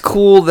it's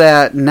cool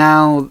that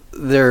now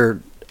they're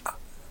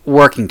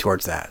working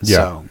towards that. Yeah.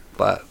 So,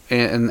 but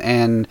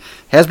and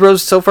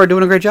Hasbro's so far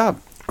doing a great job.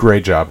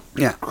 Great job.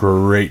 Yeah.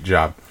 Great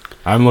job.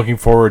 I'm looking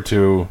forward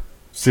to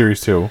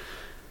Series 2.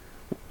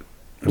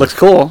 Looks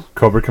cool.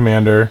 Cobra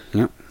Commander.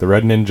 Yep. The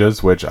Red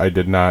Ninjas, which I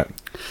did not.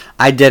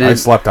 I didn't. I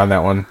slept on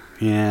that one.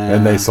 Yeah.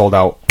 And they sold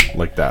out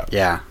like that.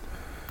 Yeah.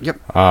 Yep.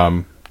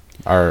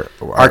 Our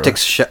Arctic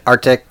Storm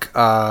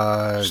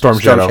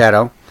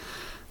Shadow.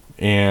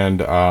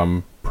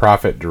 And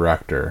Prophet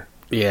Director.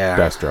 Yeah.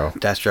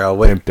 Destro.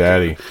 With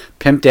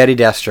Pimp Daddy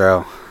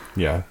Destro.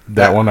 Yeah.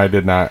 That one I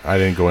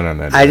didn't go in on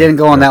that. I didn't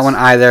go on that one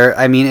either.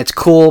 I mean, it's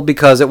cool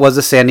because it was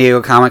a San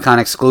Diego Comic-Con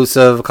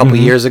exclusive a couple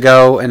years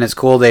ago, and it's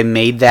cool they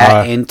made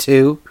that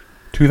into...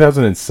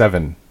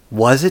 2007.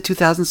 Was it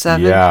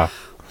 2007? Yeah.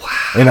 Wow.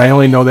 And I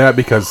only know that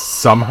because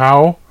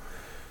somehow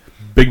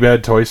Big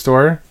Bad Toy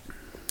Store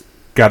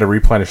got a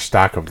replenished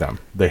stock of them.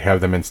 They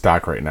have them in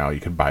stock right now. You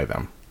can buy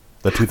them.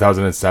 The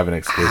 2007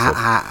 exclusive.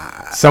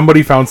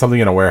 Somebody found something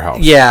in a warehouse.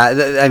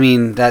 Yeah, I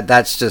mean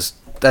that's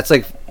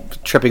like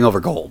tripping over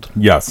gold.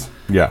 Yes.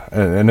 Yeah.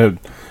 And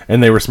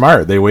And they were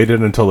smart. They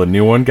waited until the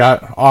new one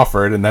got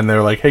offered, and then they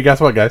were like, hey,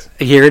 guess what, guys?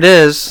 Here it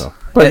is. So,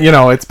 but,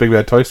 it's Big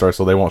Bad Toy Store,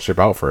 so they won't ship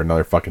out for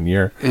another fucking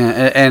year.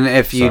 And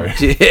if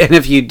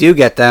you do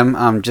get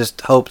them,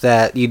 just hope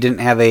that you didn't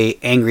have a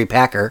angry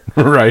packer.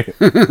 Right.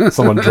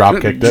 Someone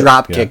drop-kicked it.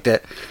 Drop-kicked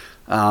it.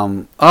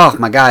 Oh,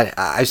 my God.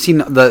 I've seen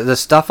the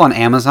stuff on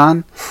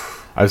Amazon.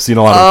 I've seen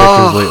a lot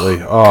of pictures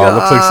lately. Oh, it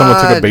looks like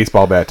someone took a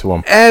baseball bat to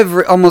them.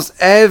 Almost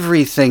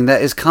everything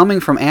that is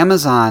coming from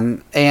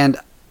Amazon. And,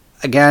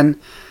 again,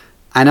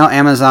 I know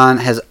Amazon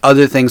has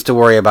other things to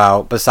worry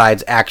about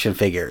besides action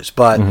figures.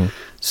 But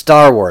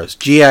Star Wars,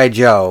 G.I.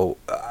 Joe,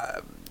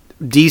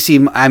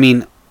 DC, I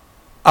mean,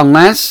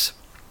 unless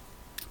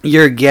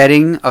you're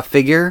getting a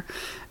figure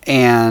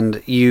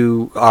and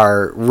you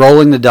are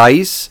rolling the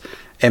dice,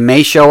 it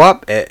may show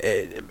up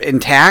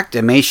intact.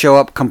 It may show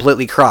up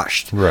completely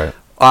crushed. Right.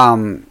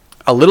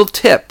 A little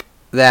tip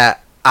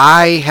that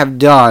I have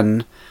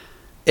done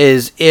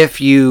is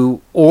if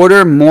you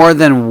order more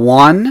than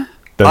one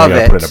then of they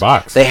gotta it, put it in a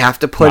box. They have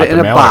to put Not it in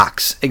the a mailer.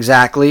 box.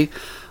 Exactly.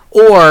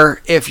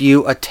 Or if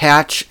you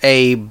attach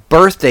a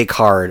birthday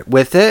card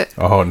with it.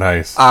 Oh,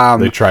 nice.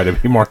 They try to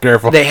be more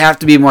careful. They have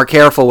to be more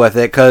careful with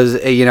it because,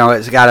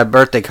 it's got a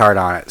birthday card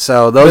on it.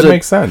 So those that are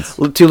makes sense.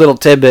 two little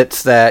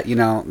tidbits that,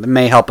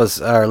 may help us,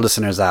 our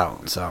listeners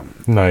out. So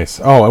Nice.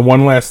 Oh, and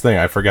one last thing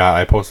I forgot.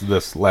 I posted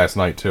this last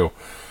night, too.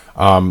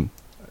 And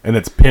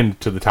it's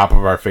pinned to the top of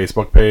our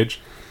Facebook page.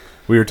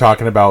 We were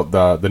talking about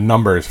the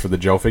numbers for the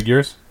Joe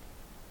figures.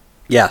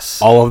 Yes.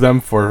 All of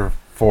them for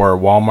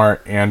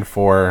Walmart and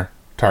for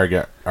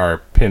Target are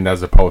pinned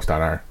as a post on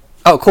our.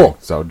 Oh, cool.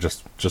 So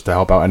just to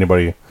help out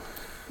anybody.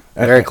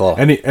 Very cool.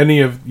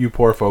 Any of you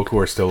poor folk who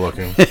are still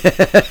looking.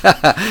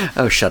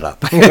 Oh, shut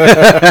up.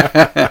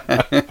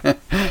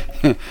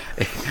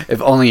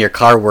 If only your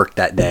car worked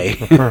that day.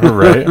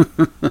 Right.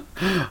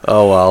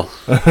 Oh,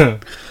 well.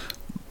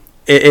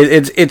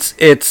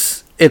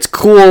 It's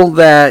cool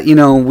that,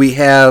 we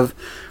have,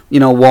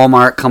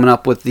 Walmart coming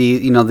up with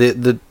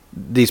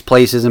these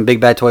places and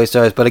Big Bad Toy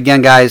Stores. But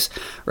again, guys,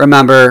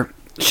 remember,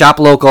 shop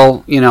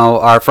local.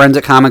 Our friends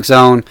at Comic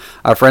Zone,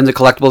 our friends at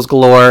Collectibles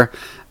Galore,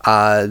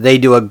 they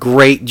do a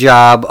great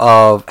job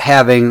of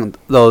having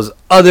those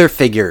other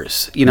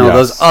figures, Yes.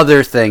 those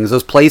other things,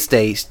 those play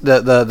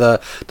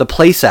the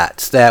play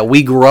sets that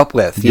we grew up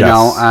with,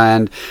 Yes.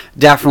 and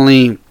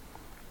definitely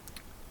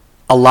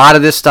a lot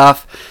of this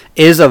stuff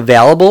is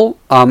available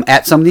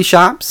at some of these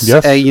shops.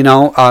 Yes.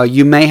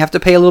 You may have to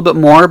pay a little bit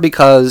more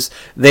because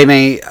they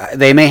may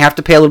have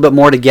to pay a little bit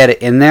more to get it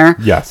in there.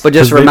 Yes. But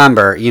just 'Cause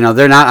remember,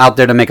 they're not out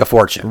there to make a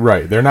fortune.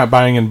 Right. They're not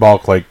buying in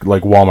bulk like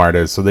Walmart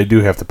is, so they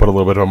do have to put a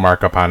little bit of a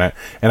markup on it.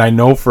 And I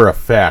know for a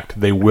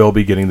fact they will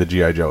be getting the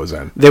G.I. Joes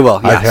in. They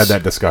will, yes. I've had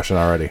that discussion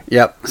already.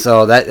 Yep.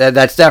 So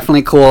that's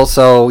definitely cool.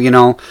 So,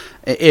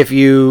 if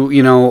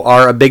you,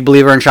 are a big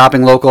believer in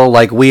shopping local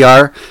like we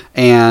are,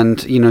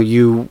 and,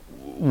 you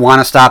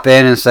want to stop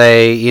in and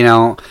say,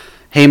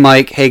 hey,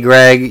 Mike, hey,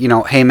 Greg,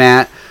 hey,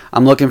 Matt,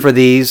 I'm looking for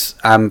these.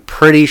 I'm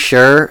pretty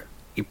sure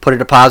you put a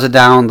deposit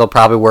down, they'll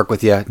probably work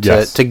with you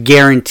to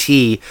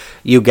guarantee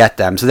you get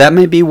them. So that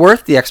may be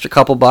worth the extra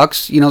couple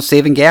bucks,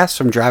 saving gas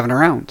from driving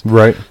around.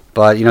 Right.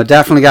 But,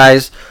 definitely,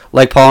 guys,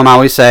 like Paul and I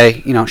always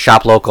say,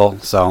 shop local.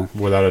 So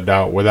Without a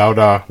doubt.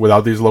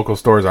 Without these local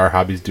stores, our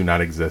hobbies do not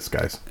exist,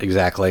 guys.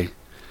 exactly.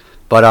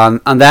 But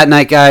on that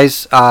night,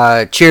 guys,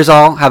 cheers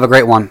all. Have a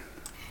great one.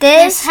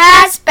 This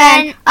has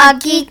been a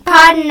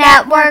GeekPod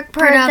Network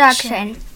production.